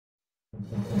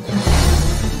Hi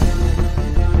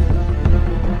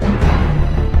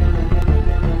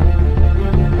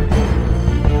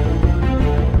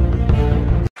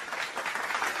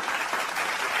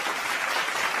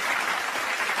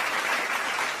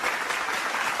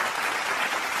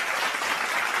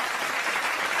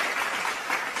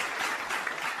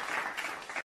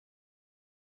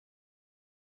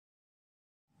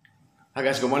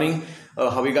guys, good morning.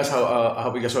 How you guys? I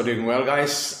hope you guys are doing well,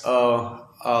 guys.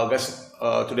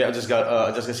 Today I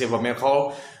just received a mail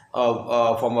call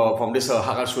from this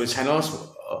Hot Rodz Wheels Channel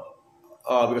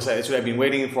because I've been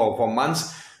waiting for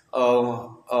months.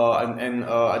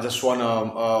 I just won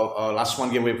last one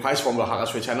giveaway prize from the Hot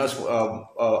Rodz Wheels Channel,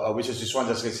 which is this one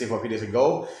just received a few days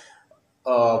ago.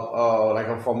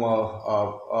 From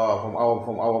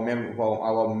our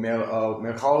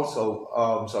mail call. So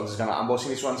I'm just gonna unboxing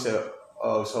this one. So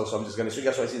I'm just gonna show you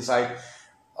guys what's inside.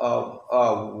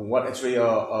 What actually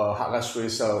Hot Rodz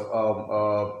Wheels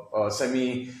sent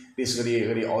me this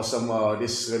really awesome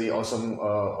really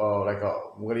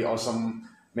awesome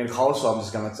mail call. So I'm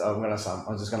just gonna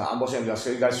unbox it and just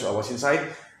show you guys what's inside.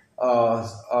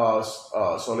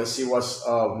 So let's see what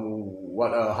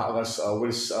Hot Rodz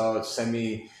Wheels send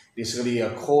me this really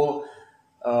cool,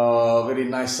 really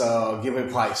nice giveaway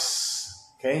prize.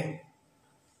 Okay.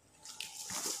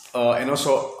 And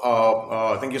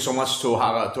also thank you so much to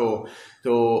Hot Rodz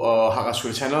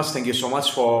Wheels Channels. Thank you so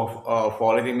much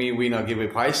for letting me win a giveaway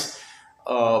prize.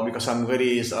 Because I'm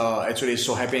really actually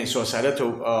so happy and so excited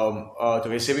to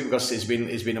receive it, because it's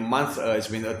been a month. It's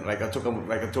been took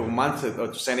a month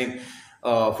to send it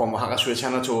from Hot Rodz Wheels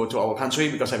Channel to our country,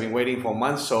 because I've been waiting for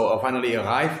months. So finally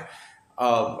arrived.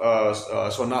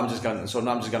 So now I'm just gonna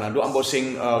do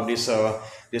unboxing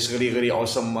this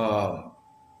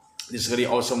really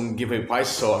awesome giveaway prize.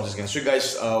 So I'm just gonna show you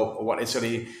guys what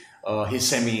actually he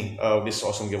sent me this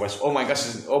awesome giveaway. Oh my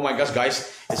gosh,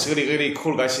 guys, it's really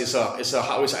cool, guys. It's a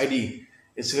Hot Wheels ID.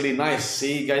 It's really nice.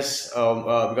 See, guys,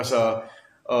 because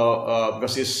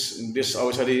this Hot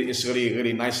Wheels ID is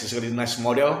really nice. It's a really nice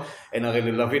model, and I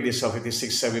really love it. This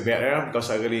 56 Chevy Bel Air, because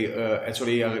I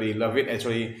really love it.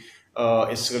 Actually,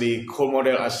 it's really cool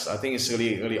model. I think it's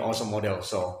really awesome model.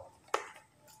 So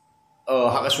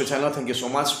Hot Rodz Wheels Channel, thank you so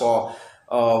much for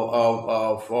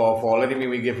letting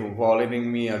me give a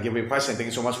giveaway prize, and thank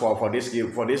you so much for this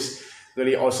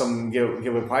really awesome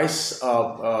giveaway prize.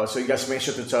 So you guys make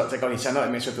sure to check out his channel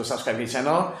and make sure to subscribe his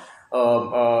channel,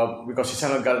 because his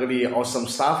channel got really awesome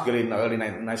stuff, really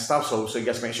nice stuff. So you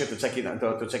guys make sure to check it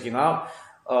out.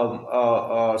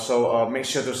 So make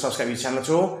sure to subscribe his channel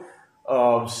too.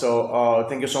 So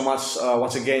thank you so much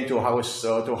once again to Hot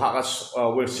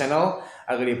Rodz Wheels Channel.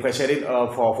 I really appreciate it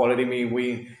for letting me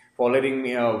win.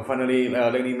 Finally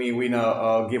letting me win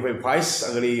a giveaway prize.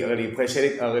 I really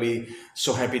appreciate it. I'm really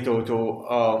so happy to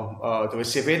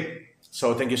receive it.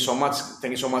 So thank you so much.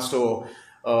 Thank you so much to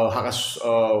Hot Rodz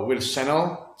Wheels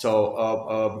Channel.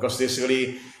 So because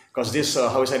this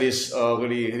Hot Wheels ID is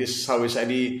this Hot Wheels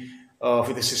ID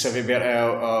 56 Chevy Bel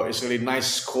Air is really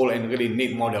nice, cool, and really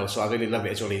neat model. So I really love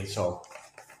it actually. So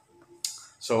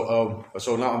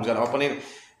now I'm gonna open it.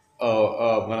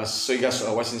 I'm gonna show you guys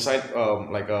what's inside,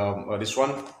 this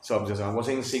one. So I'm just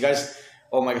unboxing. See, guys,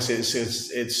 oh my gosh,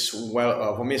 it's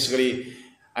well, for me it's really,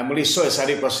 I'm really so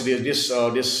excited, because this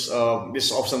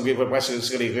awesome giveaway prize is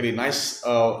really nice,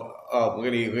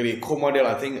 really cool model.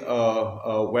 I think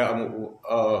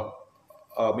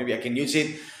maybe I can use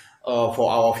it for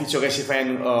our future racing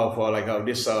fan, for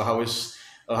this Hot Wheels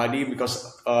ID,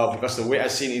 because the way I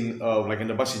seen in in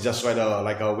the box is just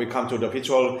right, we come to the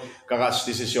virtual garage.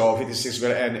 This is your 56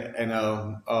 Bel Air, and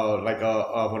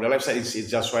from the left side it's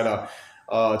just right,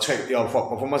 check your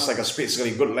performance, speed is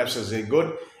really good, laps is really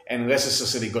good, and rest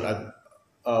is really good.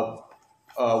 Well,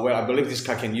 I believe this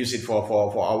car can use it for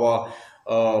our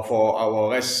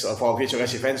race, for our future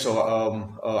race event. So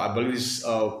I believe this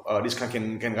car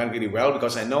can run really well,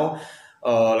 because I know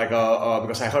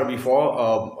because I heard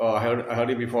before, I heard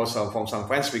it before from some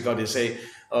friends, because they say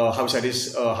how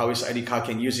is ID car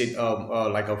can use it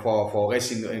for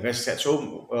racing and race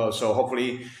schedule. So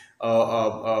hopefully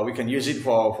we can use it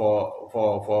for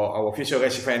our future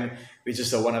race event, which is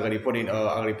the one I already put in. I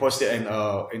already posted in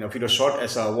a video short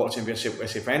as a World Championship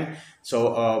race event.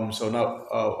 So now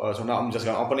I'm just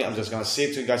gonna open it. I'm just gonna see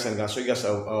it to you guys, and I'm gonna show you guys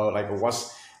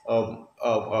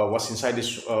what's inside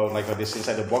this this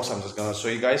inside the box. I'm just gonna show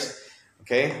you guys.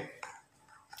 Okay.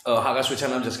 Hot Rodz Wheels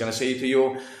Channel, I'm just gonna say it to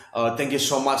you. Thank you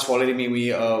so much for letting me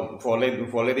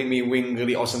win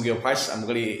really awesome giveaway prize. I'm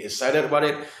really excited about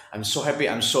it. I'm so happy.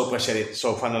 I'm so appreciated.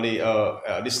 So finally,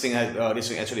 this thing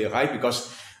actually arrived,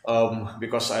 because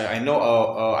because I know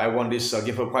I won this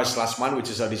giveaway prize last month, which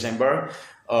is December.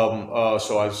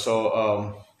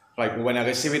 Like when I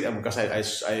receive it, because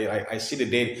I see the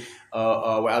date.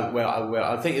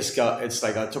 I think it's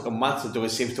like took a month to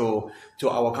receive to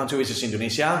our country, which is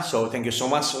Indonesia. So thank you so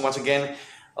much once again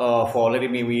for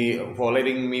letting me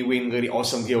win really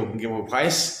awesome giveaway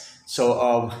prize.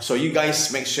 So you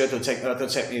guys make sure to check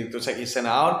his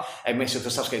channel out, and make sure to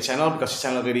subscribe channel, because his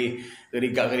channel really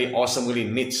got really awesome, really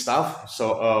neat stuff.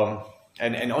 So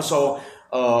and also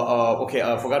okay,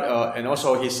 I forgot, and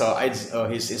also his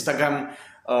his Instagram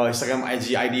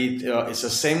IG ID is the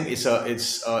same. It's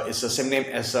the same name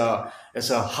as Hot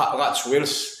Rodz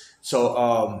Wheels.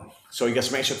 So you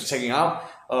guys make sure to check it out.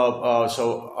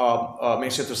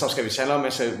 Make sure to subscribe his channel.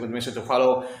 Make sure to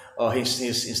follow his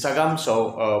Instagram.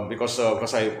 So because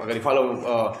I already follow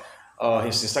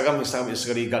his Instagram. His Instagram is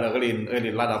really got a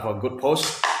really lot of good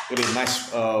posts. Really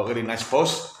nice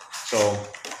posts.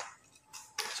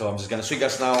 So I'm just gonna show you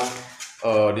guys now.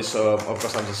 This of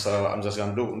course I'm just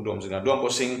gonna do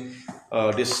unboxing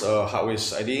this Hot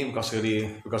Wheels ID, because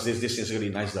this is really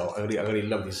nice though. I really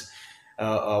love this.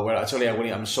 Well, actually,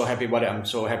 I'm so happy about it. I'm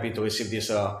so happy to receive this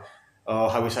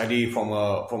Hot Wheels ID from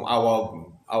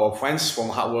our friends from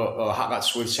Hot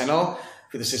Rodz Wheels Channel,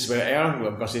 56 Bay Air,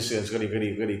 because this is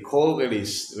really cool,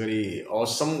 really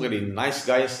awesome, really nice,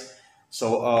 guys.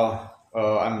 So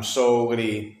I'm so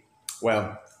really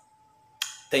well.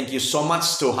 Thank you so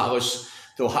much to Hot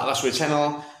Rodz Wheels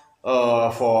Channel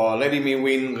for letting me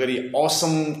win really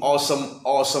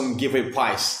awesome giveaway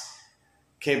prize.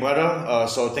 Okay, brother.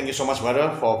 So thank you so much,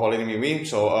 brother, for letting me win.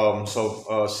 So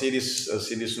see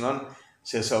this one.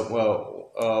 Says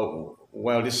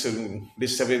well this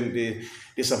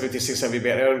 56 heavy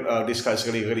barrel. This car is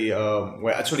really well,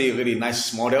 actually really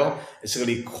nice model. It's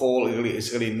really cool.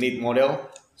 It's really neat model.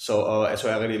 So that's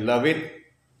why I really love it.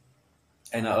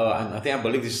 And I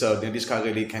believe this car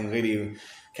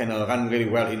can run really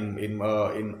well in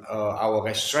our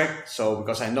racetrack. So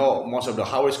because I know most of the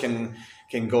Hot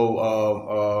can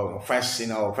go fast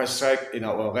in our racetrack,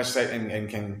 and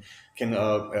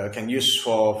can use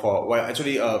for well,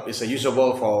 actually it's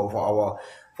usable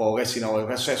for race in our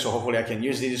racetrack. So hopefully I can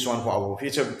use this one for our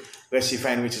future race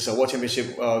event, which is a World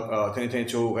Championship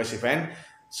 2022 race event.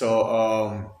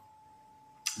 So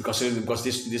because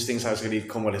these things are really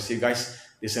common. See, guys,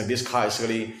 this car is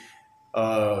really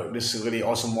this is really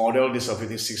awesome model. This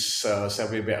 56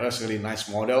 Chevy BR is really nice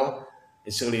model.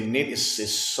 It's really neat.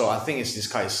 So I think this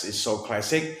car is so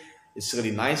classic. It's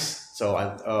really nice. So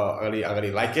I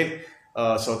really like it.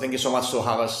 So thank you so much to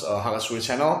Hot Rodz Wheels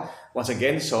Channel once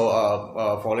again. So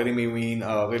for letting me win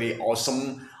really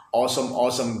awesome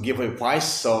giveaway prize.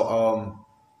 So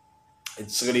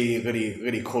it's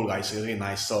really cool, guys. Really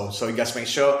nice. So you guys make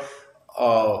sure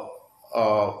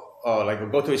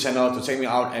like go to his channel to check me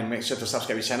out, and make sure to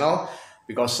subscribe his channel,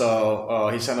 because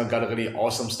his channel got really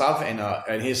awesome stuff, and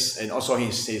also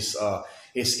his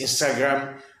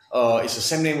Instagram is the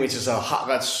same name, which is a Hot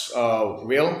Rodz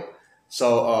Wheel.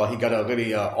 So he got a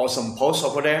really awesome post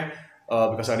over there,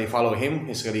 because I already follow him.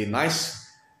 He's really nice.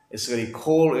 It's really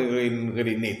cool,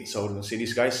 really neat. So see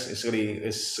this, guys. It's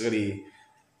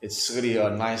really a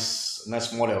nice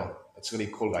model. It's really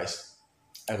cool, guys.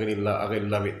 I really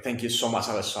love it. Thank you so much,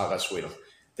 Hot Rodz Wheels.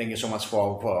 Thank you so much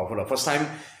for the first time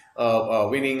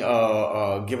winning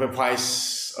giveaway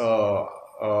prize.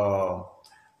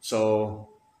 So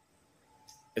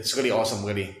it's really awesome.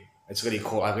 It's really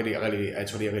cool. I really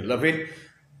love it.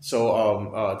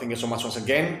 So thank you so much once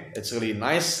again. It's really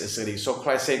nice. It's really so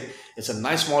classic. It's a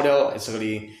nice model. It's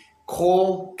really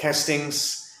cool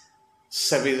castings.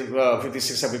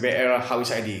 56 Chevy BR Hot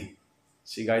Wheels ID.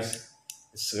 See, guys,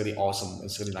 it's really awesome.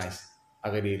 It's really nice. I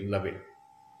really love it.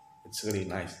 It's really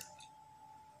nice.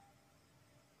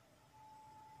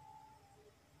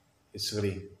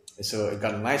 It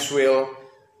got a nice wheel,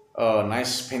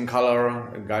 nice paint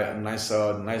color, got a nice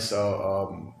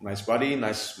body,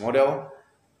 nice model.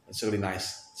 It's really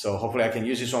nice. So hopefully I can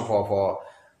use this one for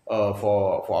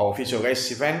our future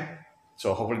race event.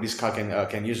 So hopefully this car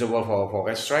can usable for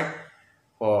racetrack,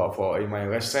 for in my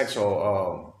racetrack.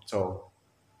 So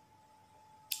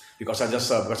because I just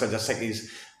checked this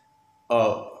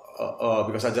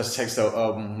because I just checked the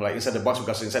like inside the box,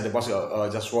 because inside the box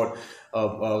just wrote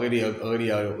really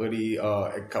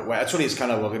well, actually it's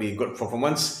kind of a really good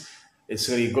performance. It's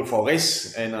really good for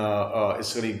race, and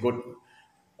it's really good.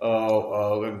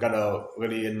 Got a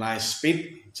really nice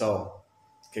speed. So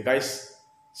okay, guys.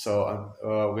 So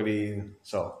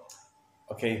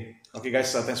okay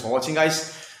guys. Thanks for watching,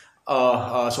 guys.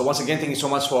 So once again, thank you so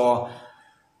much for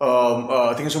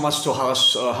Thank you so much to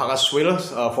Hotrodzwheels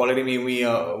Wheels for letting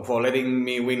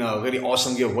me win a really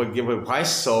awesome giveaway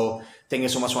prize. So thank you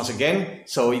so much once again.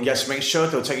 So you guys make sure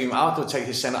to check him out, to check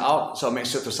his channel out. So make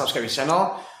sure to subscribe his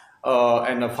channel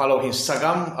and follow his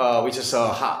Instagram, which is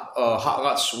Hot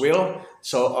Rodz Wheels.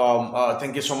 So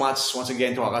thank you so much once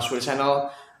again to Hot Rodz Wheels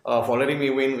channel for letting me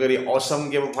win really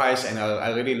awesome giveaway prize. And I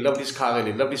really love this car,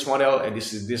 really love this model, and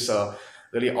this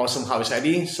really awesome Hot Wheels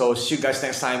ID. So see you guys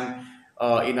next time.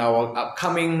 In our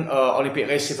upcoming Olympic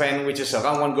race event, which is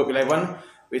round 1 group 11,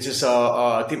 which is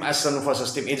Team Iceland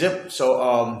versus Team Egypt. So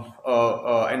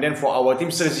and then for our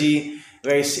team strategy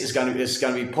race is gonna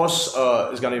be post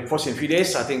in few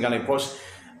days. I think gonna be post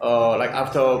like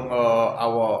after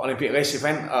our Olympic race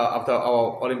event, after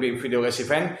our Olympic video race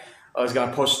event. It's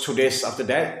gonna post 2 days after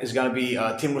that. It's gonna be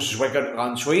team versus record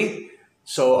round 3.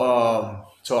 So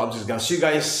so I'm just gonna see you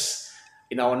guys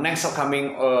in our next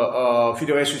upcoming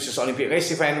video race, which is Olympic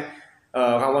race event,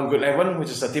 round 1 group 11, which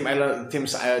is the Team Iceland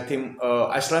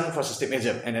versus Team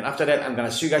Egypt. And then after that, I'm gonna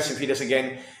see you guys in videos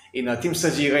again in a team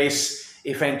strategy race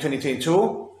event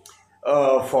 2022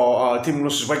 for team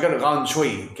versus record round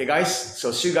 3. Okay, guys.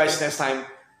 So see you guys next time.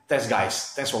 Thanks,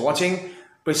 guys. Thanks for watching.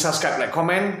 Please subscribe, like,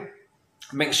 comment.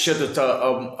 Make sure to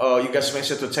you guys make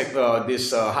sure to check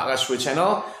this Hot Rodz Wheels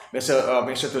channel. Make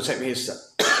sure to check his.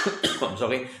 I'm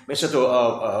sorry. Make sure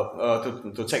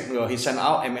to check his channel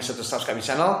out and make sure to subscribe his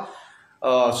channel.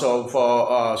 So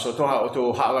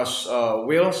to Hot Rodz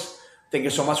Wheels, thank you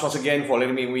so much once again for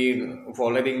letting me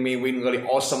win really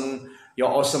your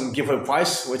awesome giveaway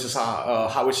prize, which is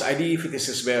Hot Wheels ID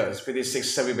 56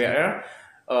 Chevy Bel Air.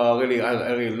 I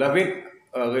really love it.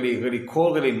 Really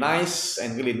cool, really nice,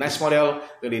 and really nice model,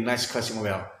 really nice classic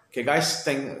model. Okay, guys,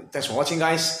 thanks for watching,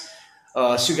 guys.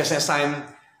 See you guys next time.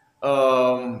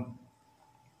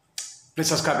 Please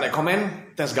subscribe, like,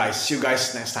 comment. Thanks, guys. See you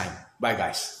guys next time. Bye,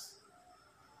 guys.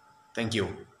 Thank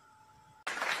you.